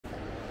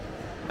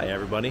Hi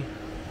everybody,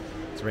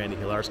 it's Randy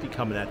Hilarski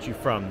coming at you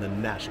from the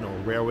National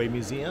Railway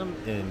Museum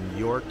in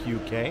York,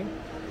 UK,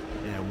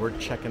 and we're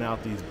checking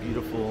out these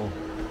beautiful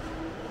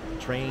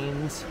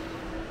trains,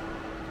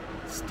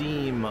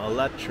 steam,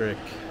 electric,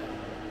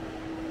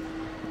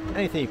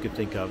 anything you could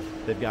think of.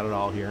 They've got it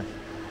all here.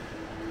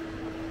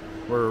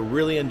 We're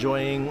really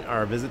enjoying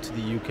our visit to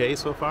the UK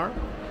so far.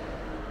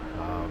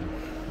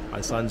 My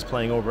son's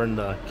playing over in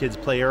the kids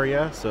play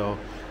area, so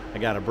I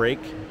got a break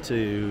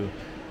to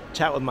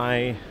chat with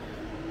my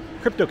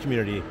crypto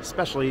community,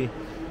 especially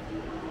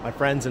my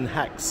friends in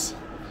HEX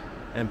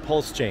and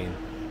Pulse Chain.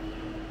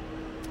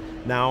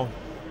 Now,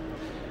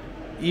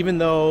 even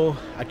though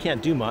I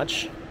can't do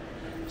much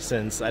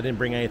since I didn't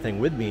bring anything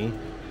with me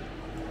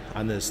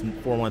on this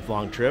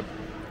 4-month-long trip,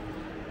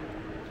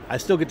 I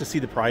still get to see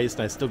the price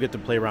and I still get to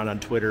play around on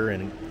Twitter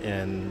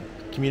and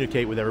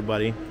communicate with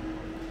everybody.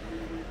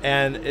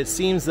 And it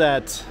seems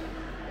that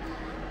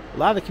a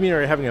lot of the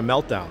community are having a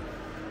meltdown.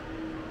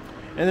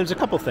 And there's a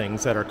couple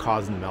things that are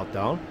causing the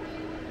meltdown.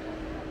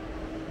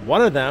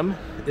 One of them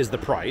is the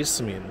price.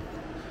 I mean,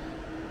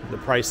 the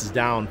price is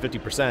down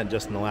 50%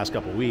 just in the last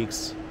couple of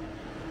weeks.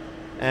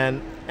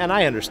 And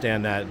I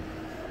understand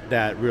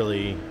that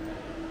really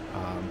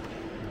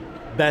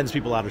bends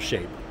people out of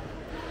shape.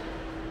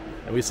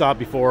 And we saw it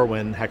before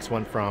when HEX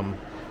went from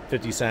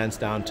 50 cents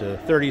down to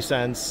 30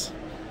 cents.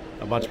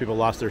 A bunch of people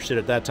lost their shit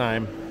at that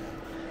time.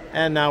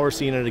 And now we're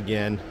seeing it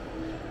again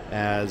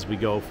as we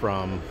go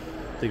from,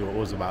 I think it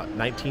was about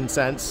 19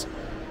 cents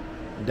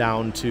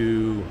down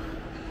to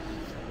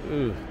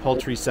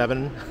paltry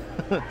 7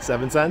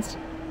 cents.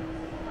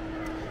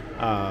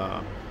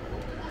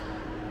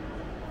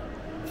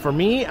 For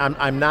me,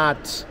 I'm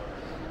not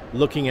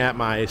looking at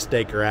my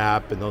Staker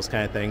app and those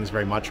kind of things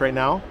very much right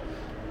now.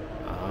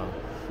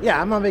 Yeah,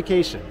 I'm on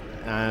vacation,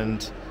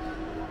 and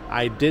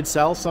I did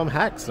sell some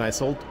HEX, and I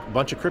sold a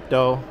bunch of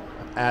crypto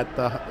at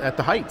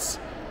the heights.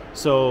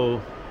 So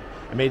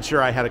I made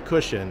sure I had a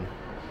cushion.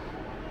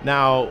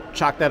 Now,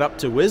 chalk that up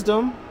to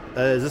wisdom.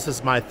 This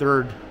is my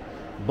third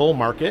bull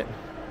market.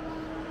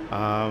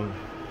 When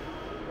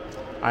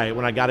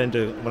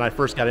I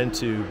first got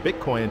into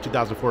Bitcoin in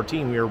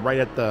 2014, we were right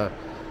at the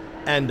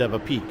end of a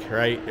peak,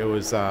 right? It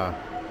was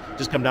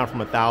just come down from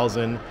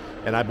 1,000,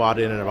 and I bought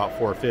in at about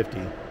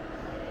 450.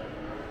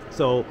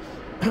 So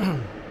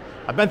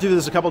I've been through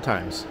this a couple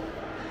times,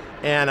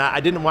 and I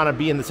didn't want to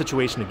be in the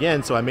situation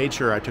again, so I made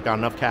sure I took out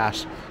enough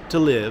cash to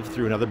live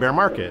through another bear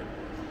market.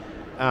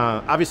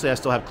 Obviously, I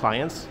still have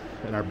clients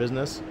in our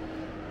business,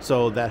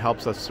 so that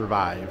helps us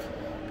survive.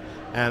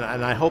 And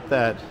I hope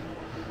that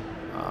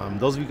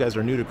those of you guys who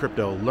are new to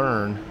crypto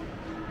learn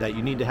that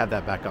you need to have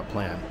that backup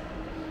plan.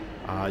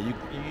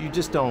 You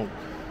just don't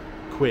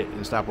quit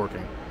and stop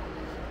working.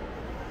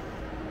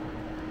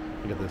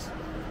 Look at this.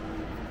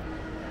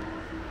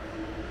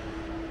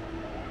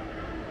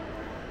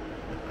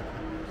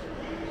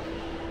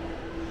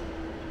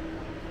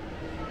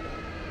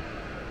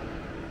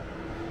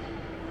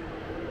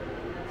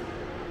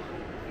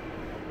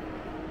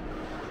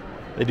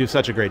 They do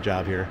such a great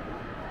job here.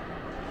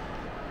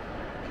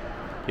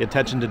 The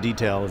attention to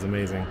detail is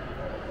amazing.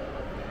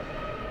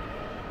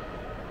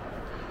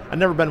 I've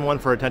never been one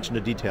for attention to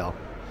detail.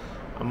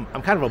 I'm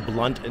kind of a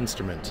blunt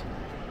instrument.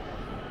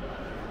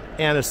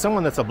 And as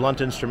someone that's a blunt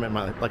instrument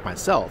like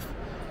myself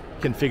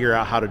can figure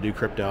out how to do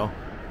crypto,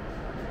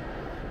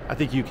 I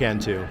think you can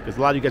too, because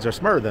a lot of you guys are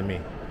smarter than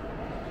me.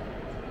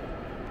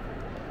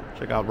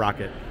 Check out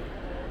Rocket.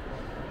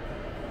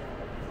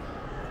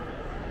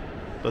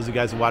 Those of you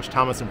guys who watch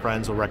Thomas and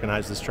Friends will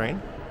recognize this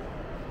train.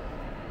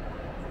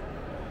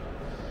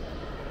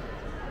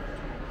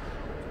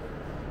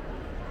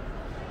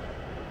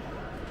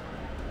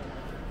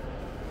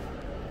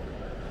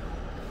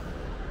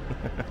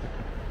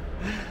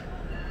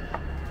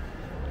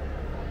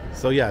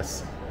 So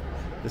yes,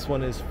 this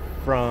one is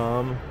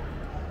from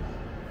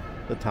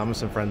the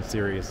Thomas and Friends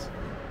series.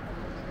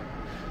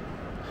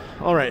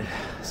 All right,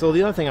 so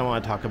the other thing I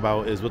want to talk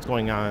about is what's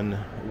going on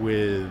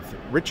with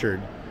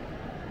Richard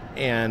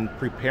and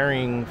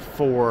preparing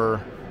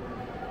for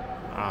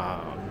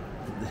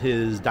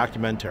his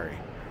documentary.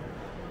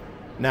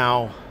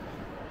 Now,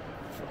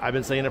 I've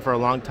been saying it for a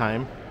long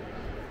time.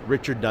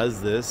 Richard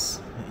does this.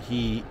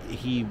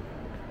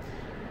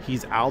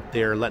 He's out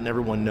there letting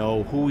everyone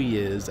know who he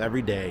is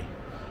every day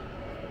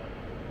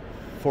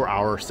for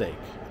our sake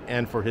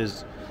and for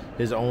his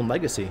own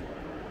legacy.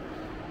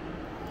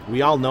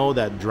 We all know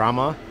that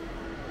drama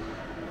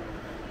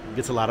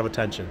gets a lot of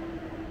attention.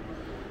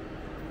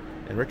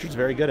 And Richard's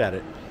very good at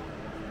it.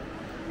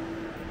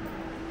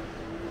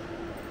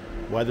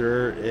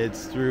 Whether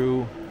it's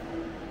through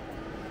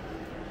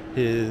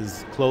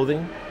his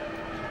clothing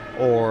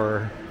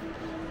or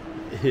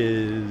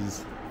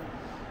his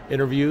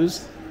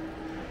interviews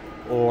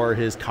or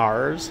his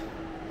cars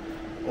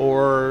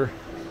or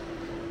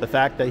the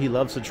fact that he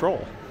loves to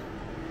troll.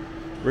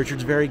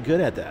 Richard's very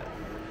good at that.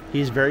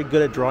 He's very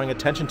good at drawing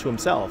attention to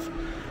himself.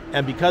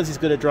 And because he's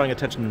good at drawing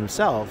attention to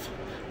himself,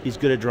 he's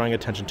good at drawing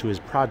attention to his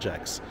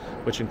projects,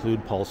 which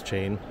include Pulse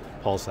Chain,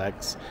 Pulse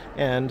HEX,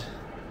 and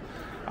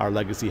our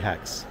legacy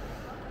HEX.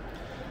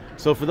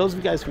 So for those of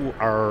you guys who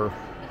are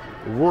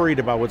worried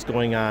about what's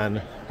going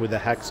on with the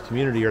HEX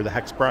community or the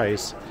HEX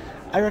price,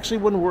 I actually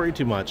wouldn't worry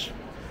too much,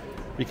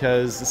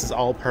 because this is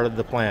all part of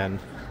the plan.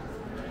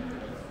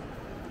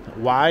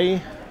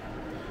 Why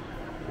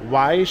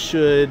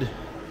should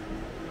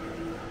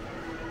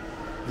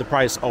the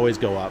price always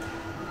go up?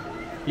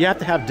 You have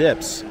to have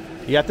dips.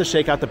 You have to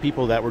shake out the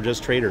people that were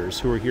just traders,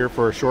 who were here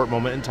for a short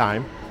moment in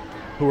time,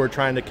 who are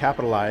trying to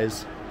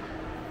capitalize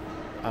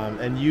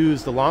and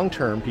use the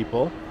long-term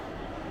people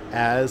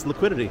as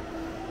liquidity.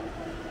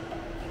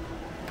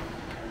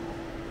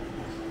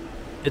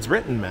 It's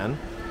written, man.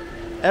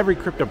 Every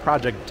crypto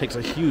project takes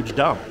a huge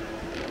dump.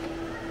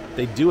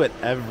 They do it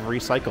every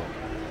cycle.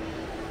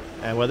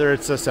 And whether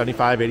it's a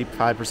 75,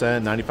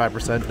 85%,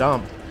 95%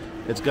 dump,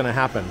 it's going to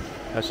happen.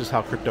 That's just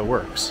how crypto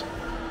works.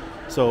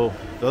 So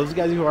those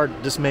guys who are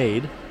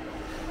dismayed,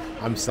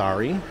 I'm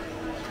sorry.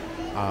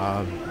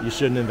 You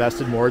shouldn't have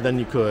invested more than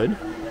you could.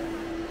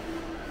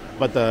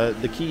 But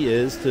the key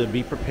is to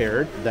be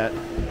prepared that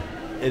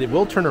it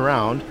will turn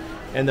around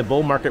and the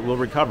bull market will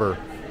recover.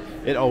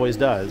 It always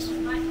does.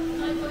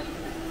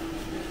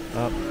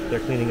 Oh, they're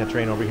cleaning a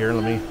train over here.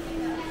 Let me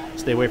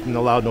stay away from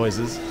the loud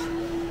noises.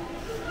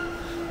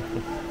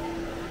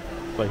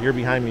 But here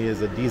behind me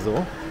is a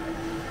diesel.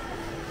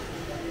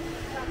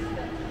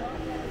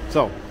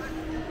 So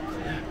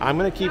I'm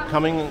going to keep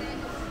coming,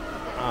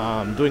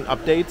 doing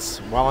updates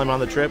while I'm on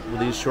the trip with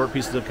these short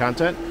pieces of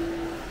content.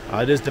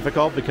 It is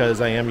difficult because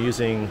I am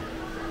using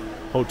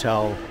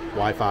hotel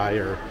Wi-Fi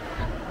or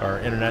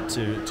internet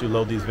to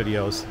load these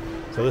videos.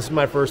 So this is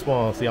my first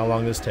one. I'll see how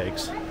long this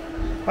takes.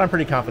 But I'm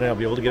pretty confident I'll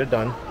be able to get it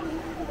done.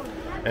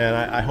 And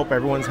I hope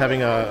everyone's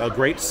having a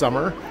great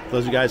summer.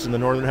 Those of you guys in the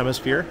Northern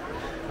Hemisphere.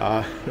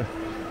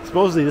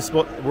 Supposedly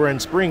we're in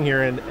spring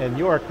here in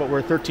York, but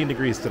we're 13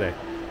 degrees today.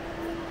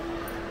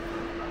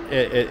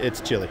 It's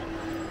chilly.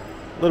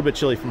 A little bit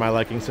chilly for my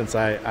liking, since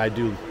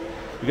you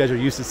guys are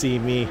used to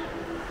seeing me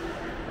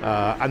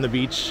on the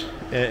beach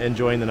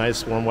enjoying the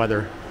nice warm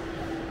weather.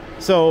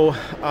 So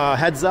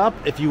heads up,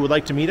 if you would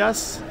like to meet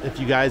us, if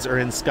you guys are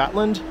in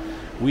Scotland,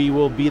 we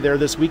will be there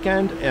this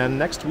weekend, and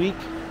next week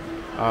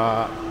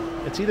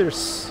it's either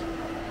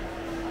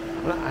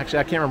actually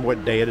I can't remember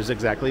what day it is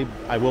exactly.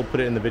 I will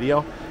put it in the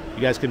video.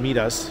 You guys can meet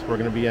us. We're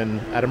going to be in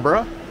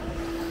Edinburgh,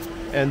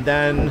 and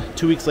then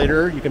 2 weeks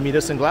later you can meet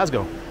us in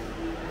Glasgow.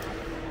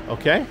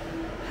 Okay?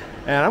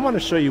 And I want to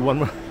show you one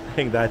more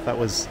thing that I thought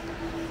was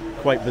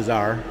quite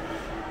bizarre.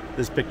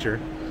 This picture.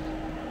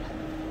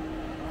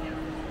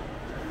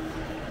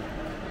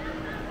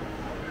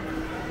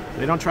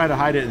 They don't try to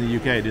hide it in the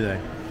UK, do they?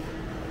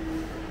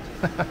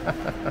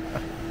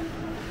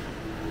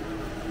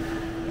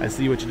 I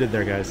see what you did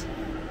there, guys.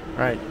 All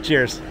right,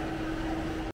 cheers.